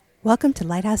Welcome to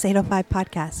Lighthouse 805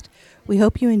 Podcast. We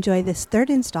hope you enjoy this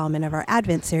third installment of our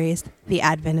Advent series, The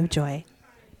Advent of Joy.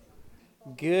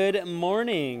 Good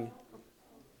morning.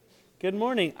 Good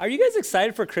morning. Are you guys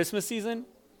excited for Christmas season?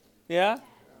 Yeah?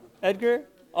 Edgar?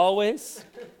 Always?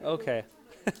 Okay.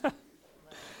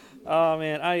 Oh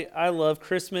man, I love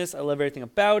Christmas. I love everything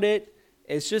about it.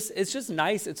 It's just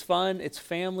nice. It's fun. It's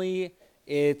family.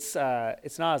 It's not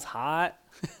as hot.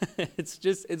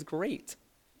 It's great.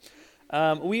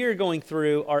 We are going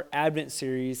through our Advent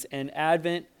series, and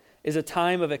Advent is a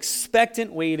time of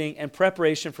expectant waiting and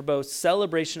preparation for both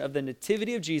celebration of the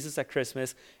nativity of Jesus at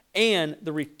Christmas and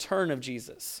the return of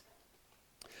Jesus.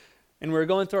 And we're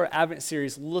going through our Advent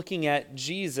series looking at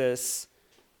Jesus,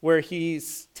 where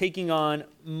he's taking on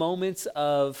moments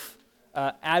of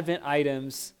Advent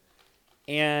items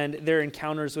and their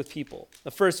encounters with people.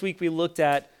 The first week we looked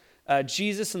at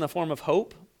Jesus in the form of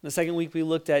hope. The second week, we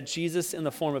looked at Jesus in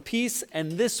the form of peace.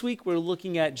 And this week, we're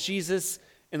looking at Jesus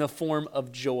in the form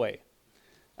of joy.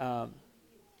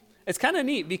 It's kind of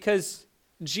neat because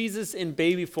Jesus in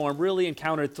baby form really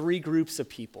encountered three groups of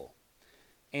people.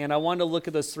 And I wanted to look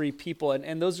at those three people.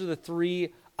 And those are the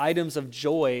three items of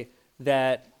joy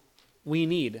that we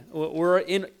need. We're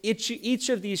in each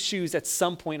of these shoes at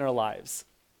some point in our lives.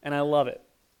 And I love it.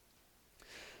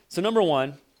 So number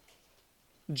one,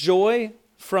 joy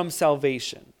from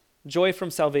salvation. Joy from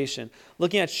salvation.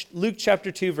 Looking at Luke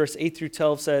chapter 2, verse 8 through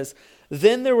 12 says,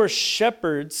 "Then there were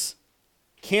shepherds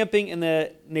camping in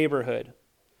the neighborhood.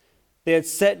 They had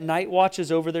set night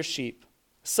watches over their sheep.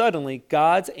 Suddenly,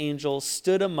 God's angel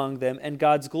stood among them, and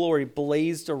God's glory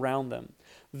blazed around them.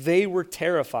 They were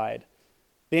terrified.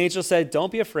 The angel said,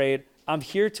 'Don't be afraid. I'm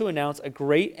here to announce a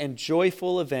great and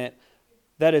joyful event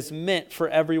that is meant for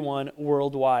everyone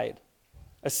worldwide.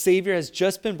 A Savior has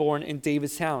just been born in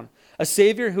David's town, a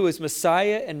Savior who is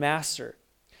Messiah and Master.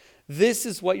 This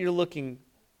is what you're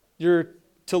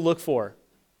to look for,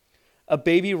 a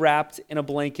baby wrapped in a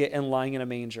blanket and lying in a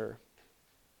manger.'"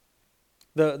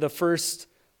 The first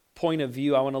point of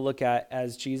view I want to look at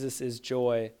as Jesus is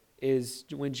joy is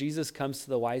when Jesus comes to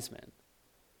the wise men.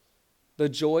 The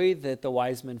joy that the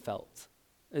wise men felt.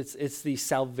 It's the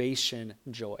salvation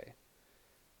joy.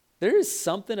 There is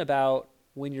something about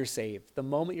when you're saved, the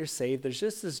moment you're saved, there's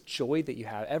just this joy that you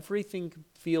have. Everything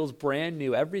feels brand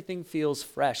new. Everything feels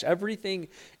fresh. Everything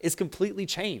is completely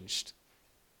changed.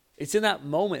 It's in that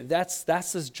moment. That's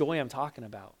this joy I'm talking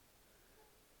about.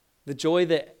 The joy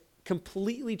that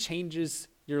completely changes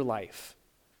your life.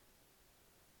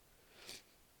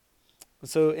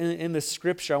 So in the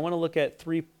scripture, I want to look at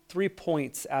three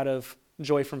points out of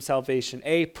joy from salvation.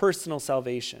 A, personal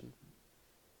salvation.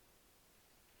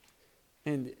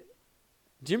 And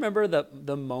do you remember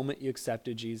the moment you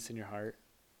accepted Jesus in your heart?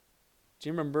 Do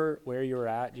you remember where you were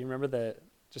at? Do you remember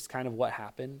just kind of what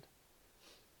happened?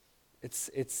 It's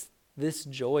this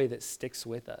joy that sticks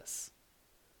with us.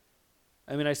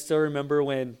 I mean, I still remember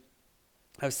when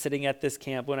I was sitting at this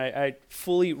camp, when I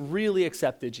fully, really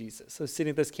accepted Jesus. I was sitting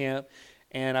at this camp,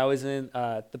 and I was in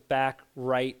the back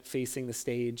right facing the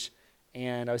stage,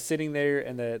 and I was sitting there,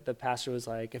 and the pastor was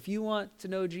like, "If you want to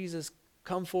know Jesus,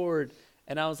 come forward."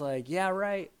 And I was like, "Yeah,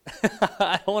 right."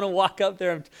 I don't want to walk up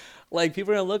there. Like,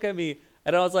 people are going to look at me.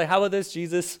 And I was like, "How about this,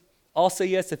 Jesus? I'll say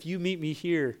yes if you meet me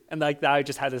here." And like that, I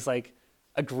just had this like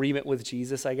agreement with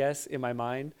Jesus, I guess, in my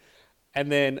mind. And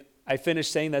then I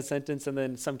finished saying that sentence, and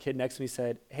then some kid next to me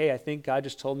said, "Hey, I think God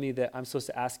just told me that I'm supposed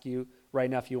to ask you right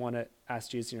now if you want to ask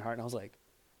Jesus in your heart." And I was like,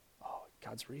 "Oh,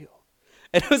 God's real."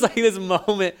 And it was like this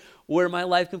moment where my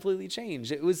life completely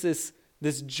changed. It was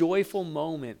this joyful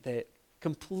moment that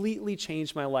completely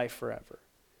changed my life forever.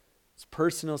 It's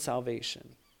personal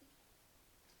salvation.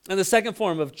 And the second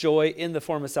form of joy in the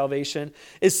form of salvation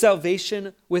is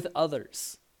salvation with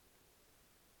others.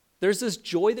 There's this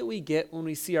joy that we get when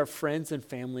we see our friends and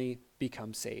family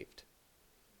become saved.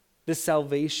 This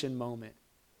salvation moment.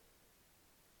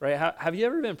 Right? Have you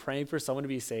ever been praying for someone to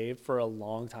be saved for a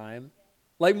long time?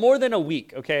 Like more than a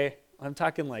week, okay? I'm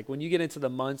talking like when you get into the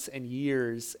months and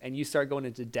years and you start going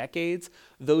into decades,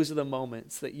 those are the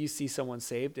moments that you see someone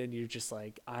saved and you're just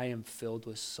like, "I am filled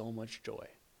with so much joy."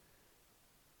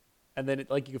 And then you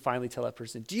can finally tell that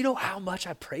person, "Do you know how much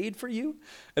I prayed for you?"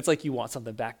 It's like you want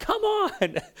something back. Come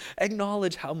on,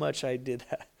 acknowledge how much I did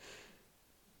that.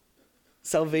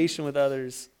 Salvation with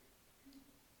others.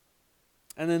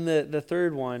 And then the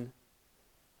third one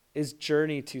is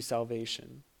journey to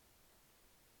salvation.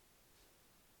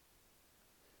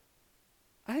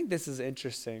 I think this is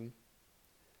interesting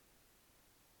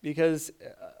because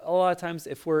a lot of times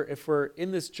if we're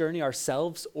in this journey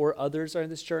ourselves or others are in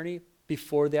this journey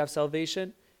before they have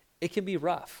salvation, it can be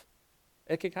rough.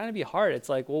 It can kind of be hard. It's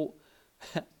like, well,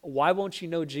 why won't you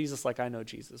know Jesus like I know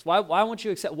Jesus? Why won't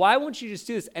you accept? Why won't you just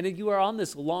do this? And you are on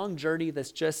this long journey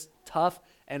that's just tough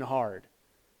and hard.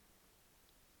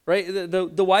 Right?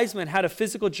 The wise men had a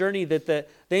physical journey that the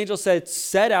angel said,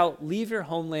 set out, leave your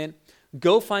homeland,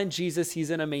 go find Jesus. He's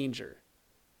in a manger.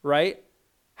 Right?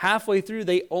 Halfway through,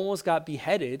 they almost got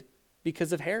beheaded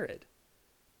because of Herod.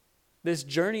 This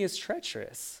journey is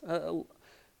treacherous.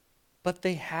 But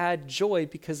they had joy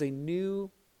because they knew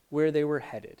where they were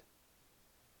headed.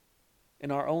 In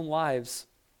our own lives,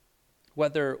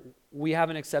 whether we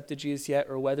haven't accepted Jesus yet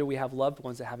or whether we have loved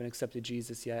ones that haven't accepted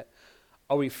Jesus yet,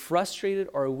 are we frustrated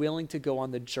or are we willing to go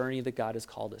on the journey that God has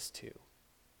called us to?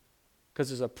 Because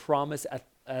there's a promise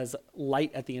as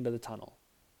light at the end of the tunnel.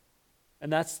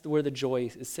 And that's where the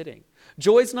joy is sitting.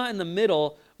 Joy is not in the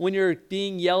middle when you're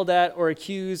being yelled at or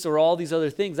accused or all these other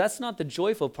things. That's not the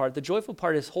joyful part. The joyful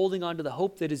part is holding on to the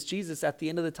hope that is Jesus at the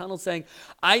end of the tunnel saying,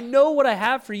 I know what I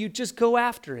have for you, just go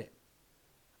after it.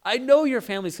 I know your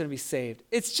family's going to be saved.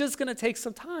 It's just going to take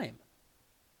some time.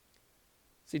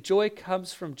 See, joy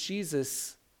comes from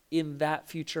Jesus in that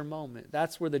future moment.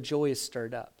 That's where the joy is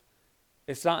stirred up.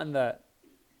 It's not in the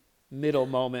middle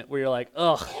moment where you're like,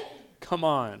 ugh, come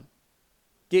on.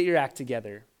 Get your act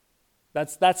together.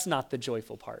 That's not the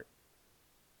joyful part,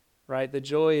 right? The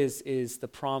joy is the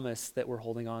promise that we're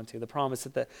holding on to, the promise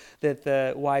that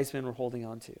the wise men were holding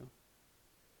on to.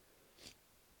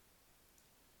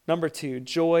 Number 2,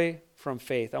 joy from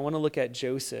faith. I want to look at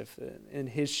Joseph in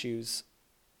his shoes.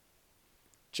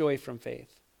 Joy from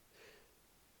faith.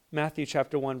 Matthew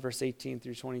chapter 1, verse 18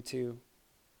 through 22.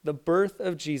 The birth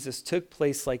of Jesus took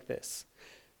place like this.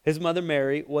 His mother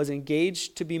Mary was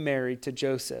engaged to be married to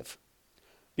Joseph.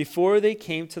 Before they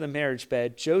came to the marriage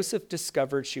bed, Joseph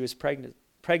discovered she was pregnant.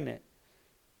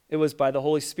 It was by the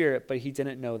Holy Spirit, but he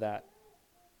didn't know that.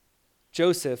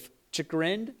 Joseph,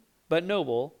 chagrined but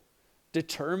noble,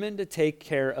 determined to take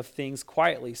care of things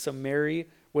quietly so Mary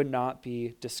would not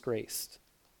be disgraced.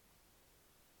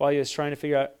 While he was trying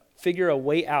to figure a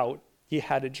way out, he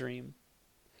had a dream.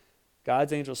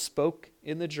 God's angel spoke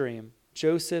in the dream,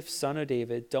 Joseph, son of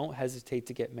David, don't hesitate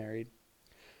to get married.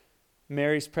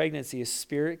 Mary's pregnancy is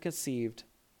spirit conceived.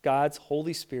 God's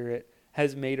Holy Spirit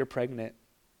has made her pregnant.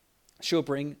 She'll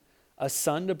bring a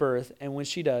son to birth, and when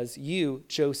she does, you,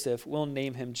 Joseph, will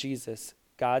name him Jesus,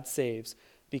 God saves,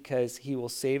 because he will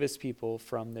save his people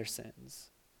from their sins.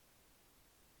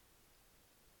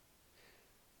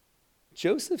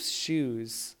 Joseph's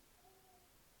shoes,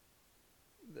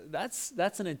 that's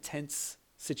an intense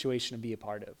situation to be a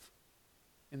part of.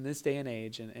 In this day and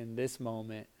age, and in this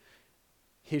moment,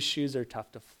 his shoes are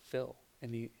tough to fill.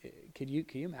 And can you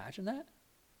imagine that?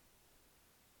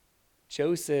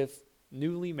 Joseph,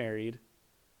 newly married,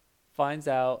 finds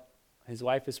out his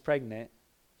wife is pregnant.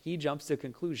 He jumps to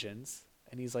conclusions,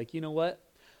 and he's like, you know what?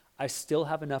 I still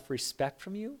have enough respect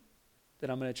from you that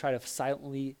I'm going to try to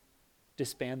silently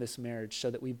disband this marriage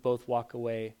so that we both walk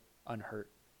away unhurt.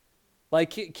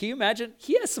 Like, can you imagine?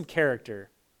 He has some character.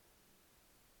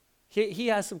 He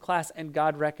has some class, and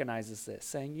God recognizes this,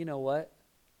 saying, you know what?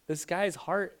 This guy's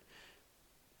heart,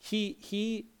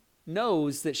 he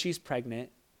knows that she's pregnant,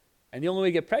 and the only way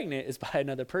to get pregnant is by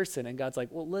another person. And God's like,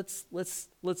 well,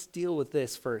 let's deal with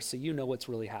this first so you know what's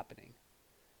really happening.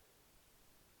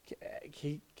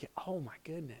 Oh, my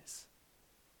goodness.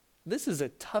 This is a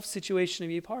tough situation to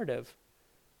be a part of.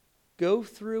 Go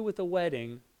through with a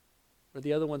wedding where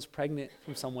the other one's pregnant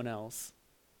from someone else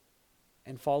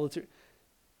and follow through.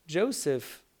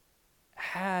 Joseph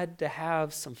had to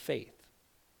have some faith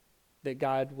that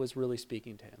God was really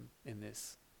speaking to him in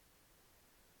this.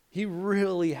 He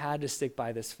really had to stick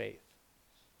by this faith.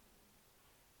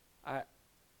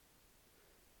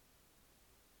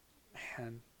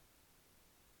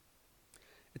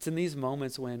 It's in these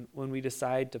moments when we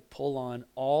decide to pull on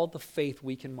all the faith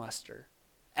we can muster,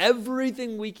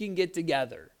 everything we can get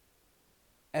together.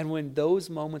 And when those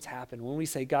moments happen, when we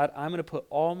say, God, I'm going to put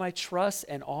all my trust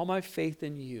and all my faith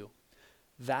in you,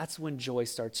 that's when joy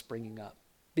starts springing up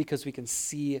because we can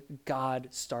see God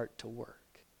start to work.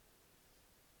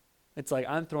 It's like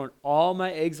I'm throwing all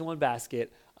my eggs in one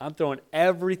basket. I'm throwing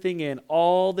everything in.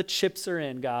 All the chips are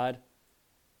in, God.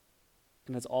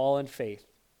 And it's all in faith.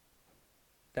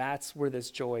 That's where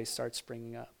this joy starts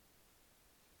springing up.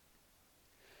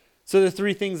 So the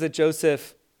 3 things that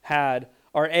Joseph had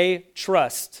are A,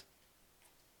 trust.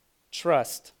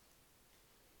 Trust.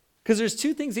 Because there's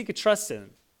 2 things he could trust in,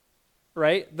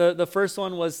 right? The first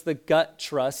one was the gut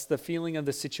trust, the feeling of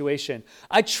the situation.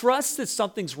 I trust that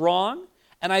something's wrong,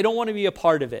 and I don't want to be a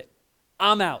part of it.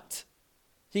 I'm out.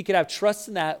 He could have trust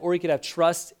in that, or he could have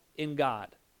trust in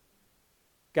God.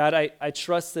 God, I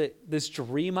trust that this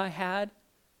dream I had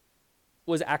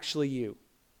was actually you.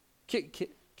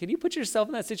 Can you put yourself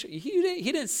in that situation?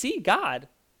 He didn't see God.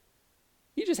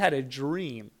 He just had a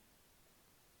dream.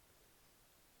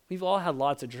 We've all had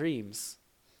lots of dreams.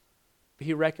 But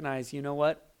he recognized, you know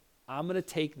what? I'm going to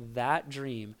take that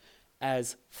dream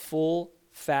as full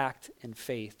fact and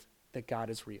faith that God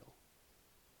is real.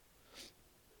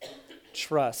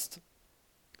 Trust.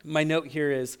 My note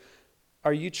here is,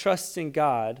 are you trusting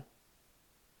God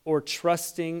or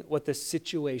trusting what the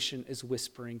situation is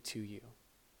whispering to you?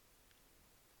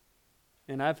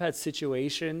 And I've had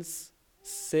situations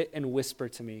sit and whisper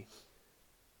to me,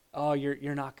 oh,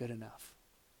 you're not good enough.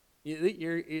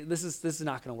 This is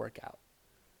not going to work out.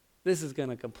 This is going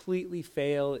to completely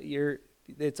fail.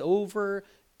 It's over.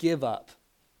 Give up.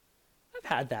 I've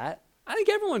had that. I think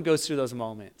everyone goes through those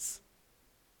moments,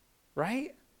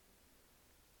 right?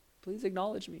 Please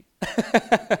acknowledge me.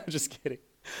 Just kidding.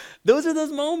 Those are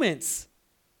those moments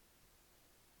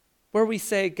where we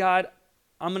say, God,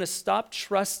 I'm going to stop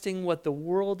trusting what the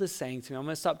world is saying to me. I'm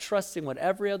going to stop trusting what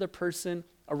every other person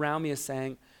around me is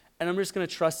saying, and I'm just going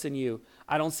to trust in you.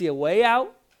 I don't see a way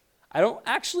out. I don't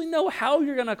actually know how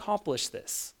you're going to accomplish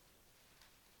this,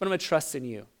 but I'm going to trust in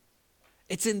you.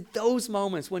 It's in those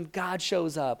moments when God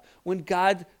shows up, when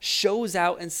God shows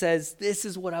out and says, this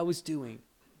is what I was doing.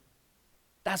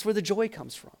 That's where the joy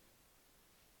comes from.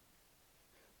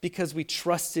 Because we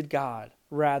trusted God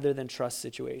rather than trust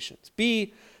situations.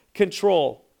 B,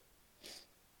 control.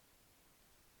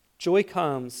 Joy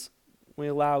comes when we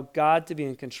allow God to be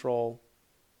in control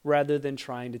rather than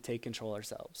trying to take control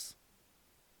ourselves.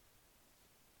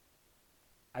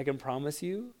 I can promise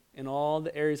you, in all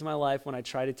the areas of my life when I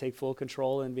try to take full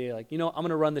control and be like, I'm going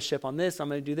to run the ship on this, I'm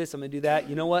going to do this, I'm going to do that.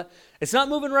 You know what? It's not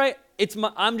moving right.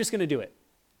 I'm just going to do it,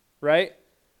 right?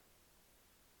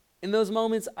 In those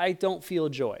moments, I don't feel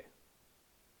joy.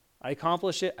 I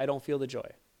accomplish it, I don't feel the joy.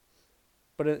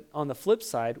 But on the flip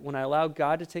side, when I allow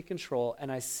God to take control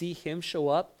and I see him show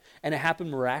up and it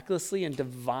happened miraculously and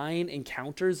divine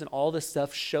encounters and all this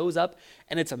stuff shows up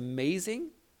and it's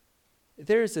amazing,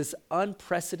 there's this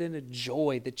unprecedented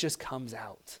joy that just comes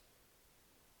out.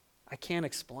 I can't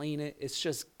explain it. It's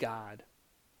just God.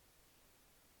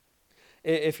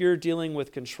 If you're dealing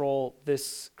with control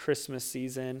this Christmas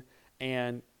season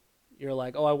and you're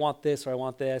like, oh, I want this or I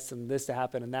want this and this to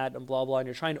happen and that and blah, blah, and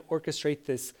you're trying to orchestrate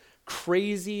this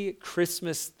crazy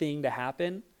Christmas thing to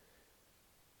happen,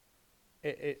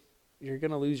 you're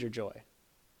going to lose your joy.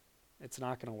 It's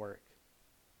not going to work.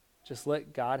 Just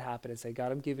let God happen and say,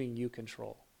 God, I'm giving you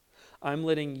control. I'm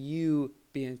letting you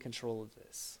be in control of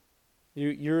this.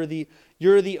 You're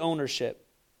the ownership.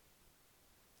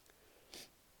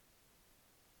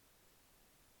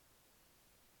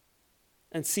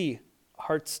 And C,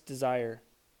 heart's desire.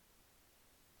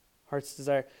 Heart's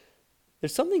desire.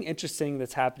 There's something interesting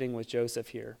that's happening with Joseph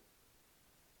here.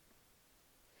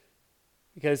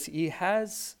 Because he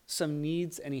has some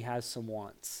needs and he has some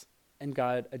wants. And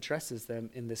God addresses them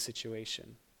in this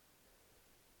situation.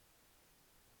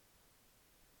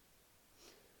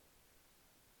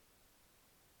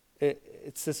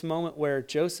 It's this moment where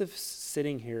Joseph's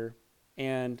sitting here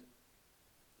and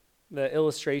the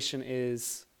illustration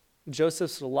is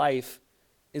Joseph's life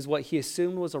is what he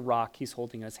assumed was a rock he's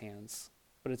holding in his hands,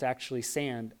 but it's actually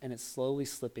sand and it's slowly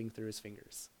slipping through his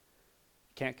fingers.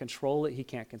 He can't control it, he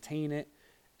can't contain it,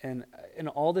 and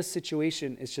all this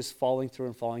situation is just falling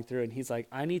through, and he's like,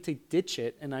 I need to ditch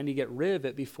it and I need to get rid of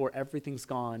it before everything's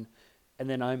gone, and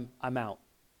then I'm out.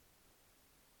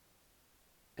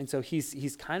 And so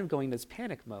he's kind of going this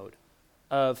panic mode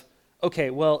of,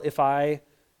 okay, well, if I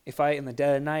in the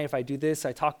dead of night, if I do this,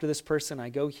 I talk to this person, I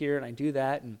go here and I do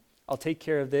that, and I'll take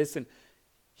care of this. And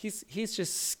he's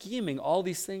just scheming all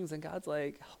these things, and God's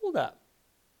like, hold up.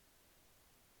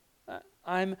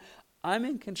 I'm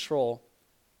in control,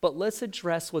 but let's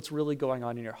address what's really going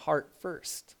on in your heart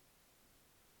first.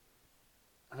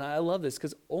 And I love this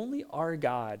because only our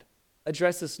God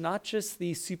addresses not just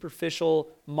the superficial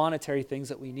monetary things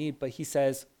that we need, but he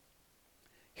says,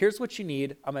 here's what you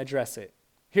need, I'm going to address it.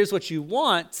 Here's what you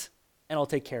want, and I'll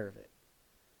take care of it.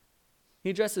 He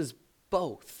addresses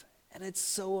both, and it's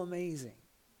so amazing.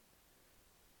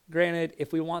 Granted,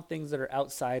 if we want things that are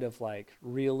outside of like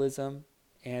realism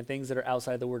and things that are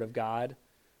outside the Word of God,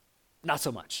 not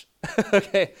so much.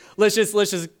 Okay, let's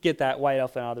just get that white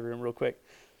elephant out of the room real quick.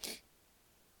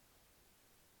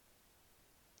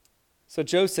 So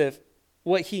Joseph,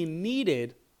 what he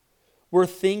needed were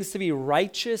things to be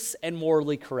righteous and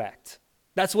morally correct.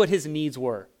 That's what his needs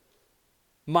were.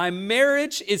 My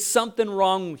marriage is something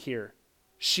wrong here.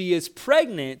 She is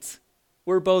pregnant.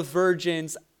 We're both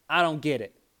virgins. I don't get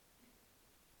it.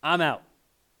 I'm out.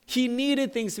 He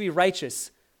needed things to be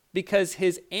righteous because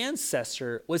his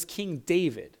ancestor was King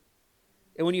David.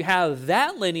 And when you have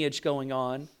that lineage going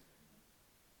on,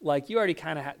 like you already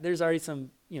kind of there's already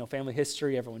some, family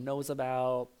history everyone knows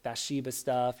about, Bathsheba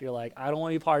stuff. You're like, I don't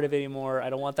want to be part of it anymore. I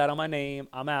don't want that on my name.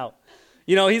 I'm out.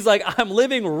 He's like, I'm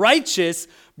living righteous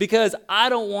because I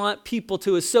don't want people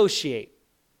to associate.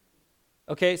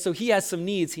 Okay, so he has some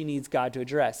needs he needs God to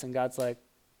address. And God's like,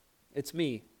 it's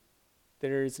me.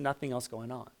 There's nothing else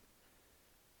going on.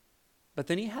 But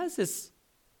then he has this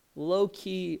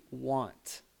low-key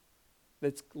want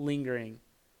that's lingering.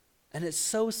 And it's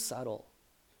so subtle.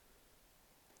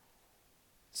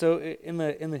 So in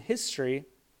the history,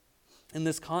 in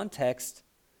this context,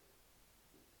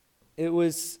 it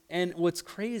was, and what's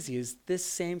crazy is this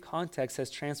same context has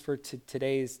transferred to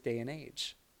today's day and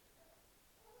age.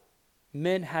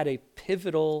 Men had a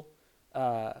pivotal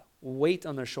weight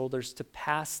on their shoulders to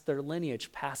pass their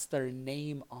lineage, pass their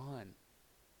name on.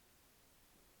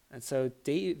 And so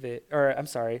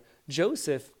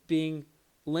Joseph, being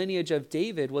lineage of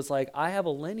David, was like, I have a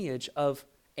lineage of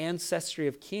ancestry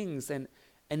of kings, and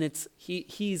it's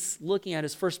he's looking at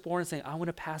his firstborn and saying, I want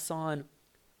to pass on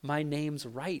my name's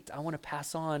right. I want to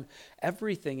pass on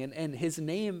everything. And his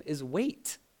name is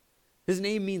weight. His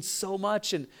name means so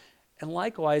much. And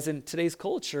likewise, in today's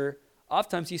culture,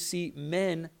 oftentimes you see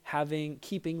men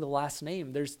keeping the last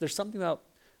name. There's something about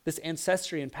this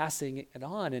ancestry and passing it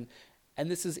on.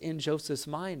 And this is in Joseph's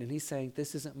mind. And he's saying,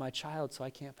 this isn't my child, so I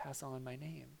can't pass on my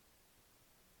name.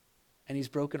 And he's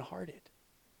brokenhearted.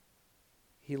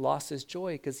 He lost his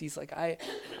joy because he's like,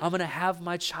 I'm going to have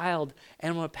my child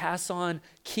and I'm going to pass on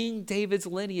King David's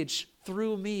lineage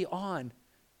through me on.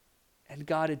 And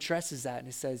God addresses that and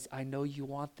he says, I know you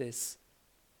want this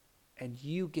and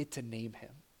you get to name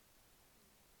him.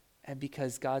 And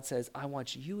because God says, I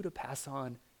want you to pass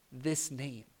on this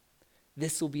name.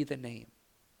 This will be the name.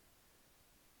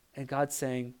 And God's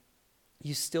saying,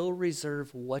 you still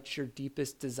reserve what your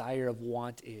deepest desire of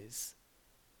want is,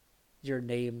 your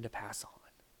name to pass on.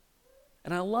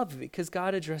 And I love it because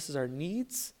God addresses our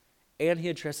needs and he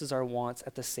addresses our wants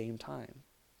at the same time.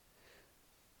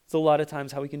 So a lot of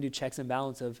times how we can do checks and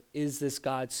balance of, is this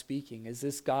God speaking? Is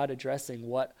this God addressing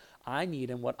what I need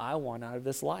and what I want out of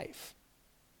this life?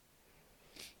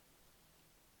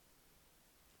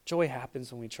 Joy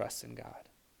happens when we trust in God.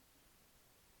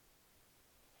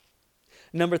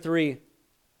 Number 3,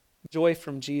 joy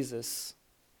from Jesus.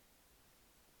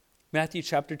 Matthew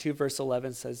chapter 2, verse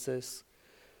 11 says this.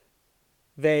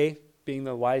 They, being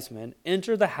the wise men,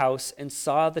 entered the house and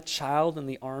saw the child in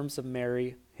the arms of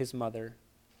Mary, his mother.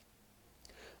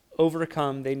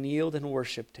 Overcome, they kneeled and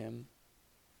worshipped him.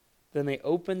 Then they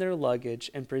opened their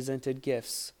luggage and presented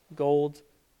gifts, gold,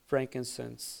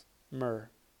 frankincense, myrrh.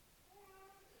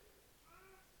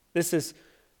 This is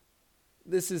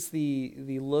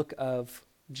the look of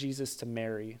Jesus to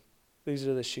Mary. These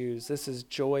are the shoes. This is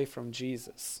joy from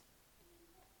Jesus.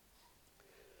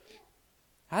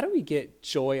 How do we get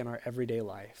joy in our everyday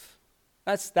life?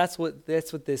 That's what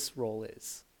this role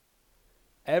is.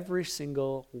 Every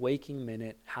single waking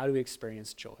minute, how do we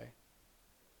experience joy?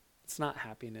 It's not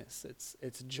happiness,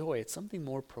 it's joy. It's something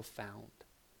more profound.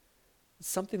 It's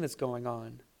something that's going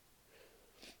on.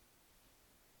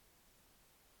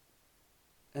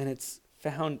 And it's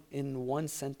found in one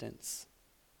sentence.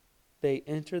 They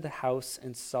entered the house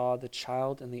and saw the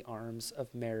child in the arms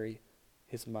of Mary,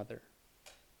 his mother.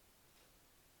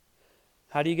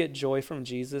 How do you get joy from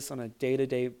Jesus on a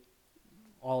day-to-day,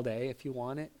 all day, if you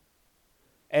want it?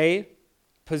 A,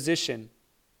 position.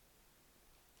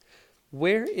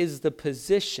 Where is the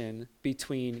position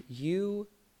between you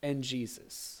and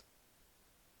Jesus?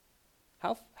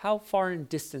 How far in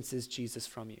distance is Jesus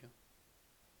from you?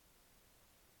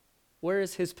 Where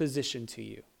is his position to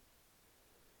you?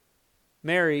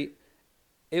 Mary,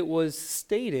 it was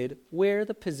stated where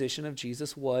the position of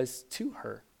Jesus was to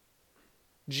her.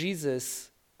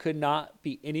 Jesus could not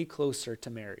be any closer to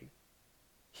Mary.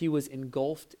 He was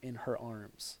engulfed in her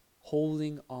arms,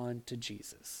 holding on to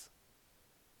Jesus.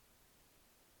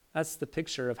 That's the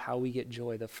picture of how we get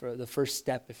joy, the first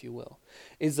step, if you will,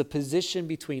 is the position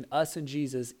between us and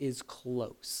Jesus is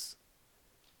close.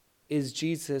 Is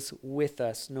Jesus with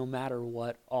us no matter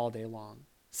what all day long?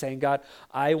 Saying, God,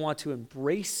 I want to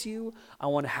embrace you. I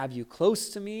want to have you close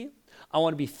to me. I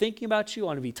want to be thinking about you. I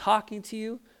want to be talking to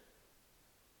you.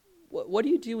 What do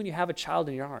you do when you have a child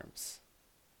in your arms?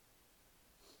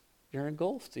 You're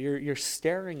engulfed. You're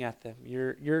staring at them.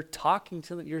 You're talking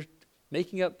to them. You're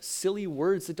making up silly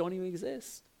words that don't even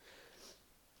exist.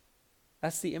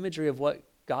 That's the imagery of what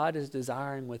God is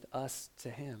desiring with us to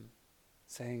him.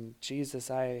 Saying, Jesus,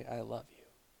 I love you.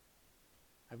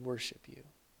 I worship you.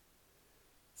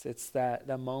 It's that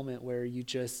moment where you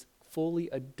just fully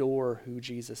adore who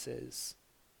Jesus is.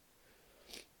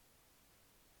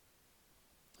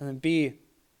 And then B,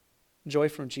 joy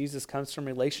from Jesus comes from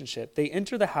relationship. They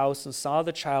entered the house and saw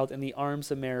the child in the arms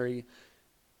of Mary,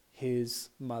 his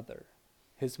mother.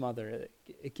 His mother.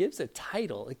 It gives a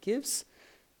title. It gives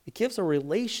a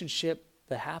relationship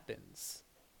that happens.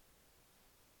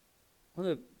 One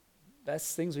of the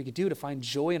best things we could do to find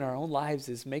joy in our own lives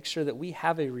is make sure that we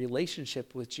have a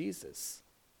relationship with Jesus.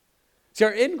 See,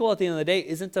 our end goal at the end of the day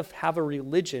isn't to have a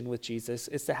religion with Jesus,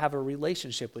 it's to have a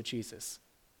relationship with Jesus.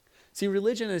 See,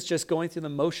 religion is just going through the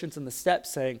motions and the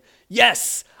steps saying,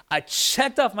 yes, I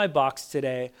checked off my box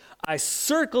today. I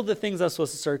circled the things I was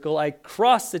supposed to circle. I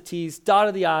crossed the T's,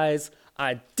 dotted the I's.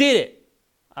 I did it.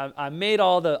 I made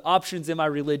all the options in my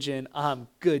religion. I'm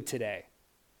good today.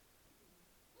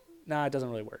 Nah, it doesn't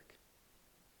really work.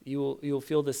 You'll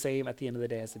feel the same at the end of the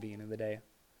day as the beginning of the day.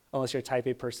 Unless you're a type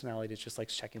A personality that just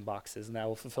likes checking boxes, and that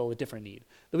will fulfill a different need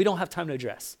that we don't have time to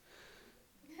address.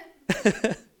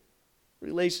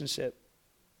 Relationship.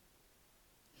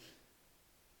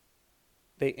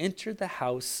 They entered the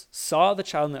house, saw the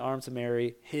child in the arms of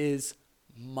Mary, his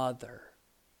mother.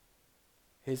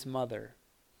 His mother.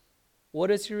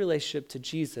 What is your relationship to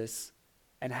Jesus,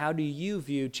 and how do you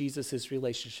view Jesus'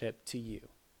 relationship to you?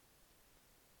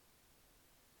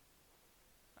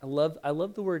 I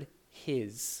love the word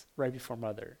his right before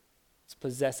mother. It's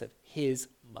possessive. His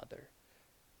mother.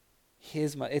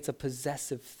 His mother. It's a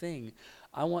possessive thing.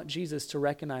 I want Jesus to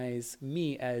recognize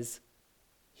me as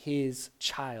his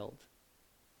child,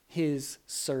 his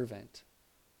servant.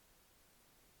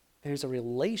 There's a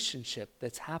relationship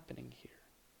that's happening here.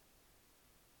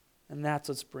 And that's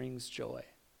what brings joy.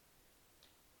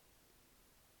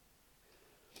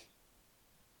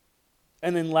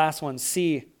 And then last one,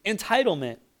 C,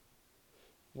 entitlement.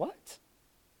 What?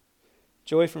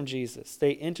 Joy from Jesus.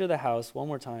 They enter the house one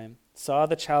more time, saw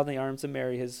the child in the arms of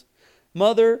Mary, his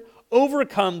mother.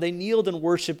 Overcome, they kneeled and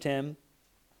worshiped him.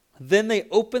 Then they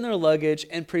opened their luggage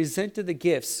and presented the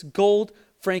gifts, gold,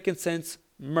 frankincense,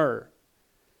 myrrh.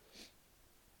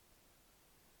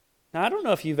 Now, I don't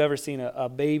know if you've ever seen a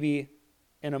baby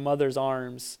in a mother's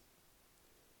arms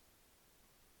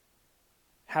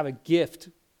have a gift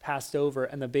passed over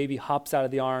and the baby hops out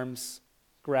of the arms,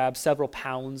 grabs several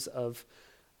pounds of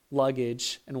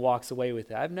luggage and walks away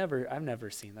with it. I've never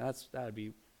seen that. That would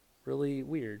be really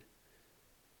weird.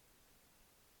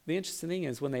 The interesting thing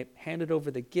is when they handed over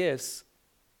the gifts,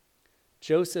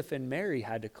 Joseph and Mary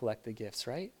had to collect the gifts,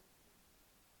 right?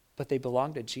 But they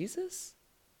belonged to Jesus?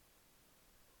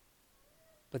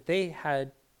 But they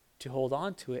had to hold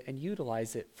on to it and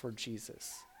utilize it for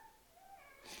Jesus.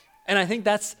 And I think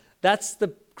that's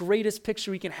the greatest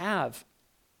picture we can have.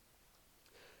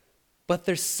 But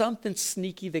there's something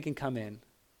sneaky that can come in.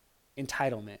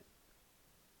 Entitlement.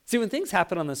 See, when things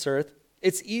happen on this earth,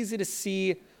 it's easy to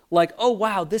see like, oh,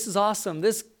 wow, this is awesome.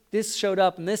 This showed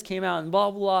up and this came out and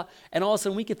blah, blah, blah. And all of a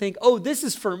sudden we can think, oh, this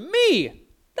is for me.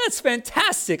 That's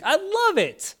fantastic. I love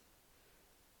it.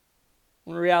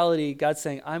 When in reality, God's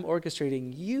saying, I'm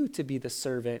orchestrating you to be the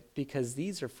servant because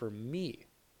these are for me.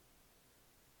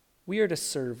 We are to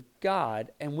serve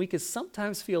God, and we could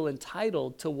sometimes feel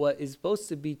entitled to what is supposed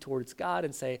to be towards God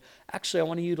and say, actually, I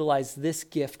want to utilize this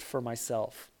gift for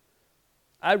myself.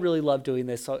 I really love doing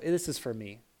this, so this is for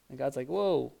me. And God's like,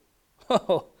 whoa,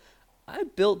 I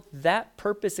built that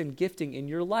purpose and gifting in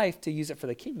your life to use it for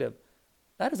the kingdom.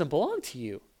 That doesn't belong to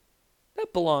you.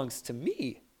 That belongs to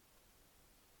me.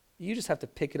 You just have to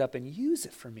pick it up and use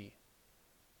it for me.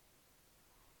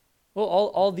 Well,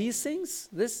 all these things,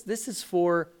 this is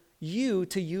for you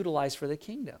to utilize for the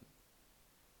kingdom.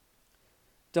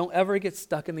 Don't ever get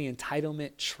stuck in the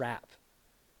entitlement trap.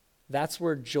 That's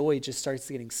where joy just starts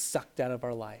getting sucked out of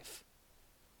our life.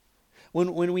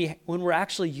 When we're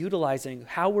actually utilizing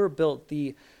how we're built,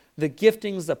 the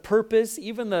giftings, the purpose,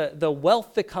 even the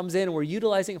wealth that comes in, and we're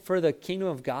utilizing it for the kingdom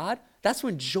of God, that's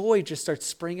when joy just starts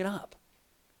springing up.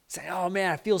 Say, oh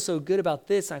man, I feel so good about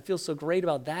this, and I feel so great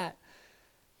about that.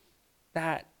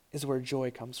 That is where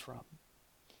joy comes from.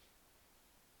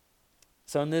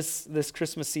 So in this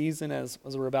Christmas season, as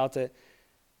we're about to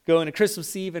go into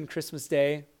Christmas Eve and Christmas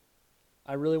Day,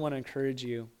 I really want to encourage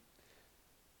you.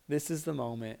 This is the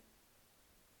moment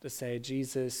to say,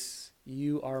 Jesus,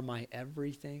 you are my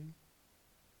everything.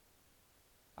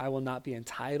 I will not be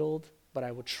entitled, but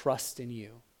I will trust in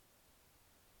you.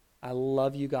 I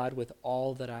love you, God, with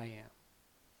all that I am.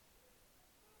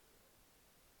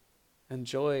 And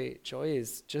joy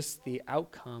is just the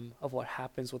outcome of what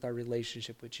happens with our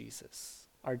relationship with Jesus.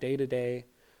 Our day-to-day,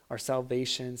 our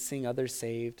salvation, seeing others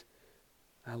saved.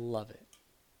 I love it.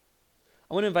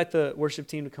 I want to invite the worship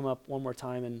team to come up one more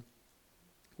time, and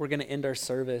we're going to end our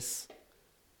service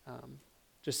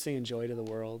just singing Joy to the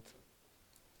World.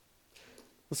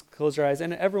 Let's close our eyes.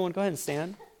 And everyone, go ahead and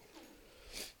stand.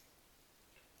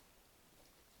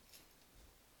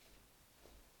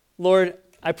 Lord,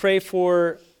 I pray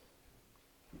for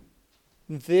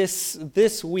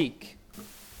this week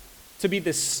to be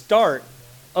the start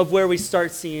of where we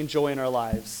start seeing joy in our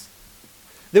lives.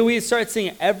 That we start seeing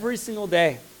it every single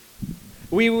day.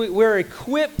 We're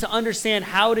equipped to understand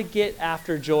how to get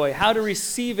after joy, how to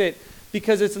receive it,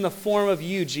 because it's in the form of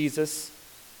you, Jesus.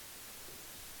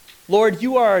 Lord,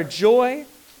 you are our joy.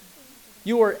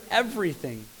 You are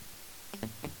everything.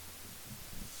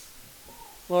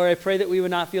 Lord, I pray that we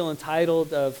would not feel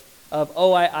entitled of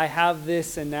I have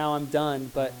this and now I'm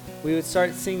done, but we would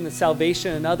start seeing the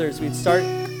salvation in others. We'd start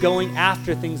going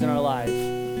after things in our life.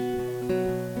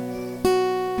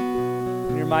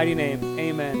 In your mighty name,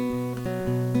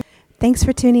 amen. Thanks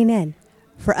for tuning in.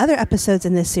 For other episodes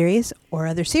in this series or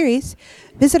other series,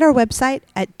 visit our website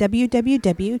at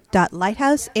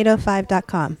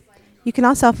www.lighthouse805.com. You can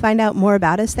also find out more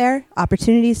about us there,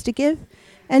 opportunities to give,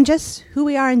 and just who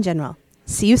we are in general.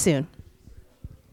 See you soon.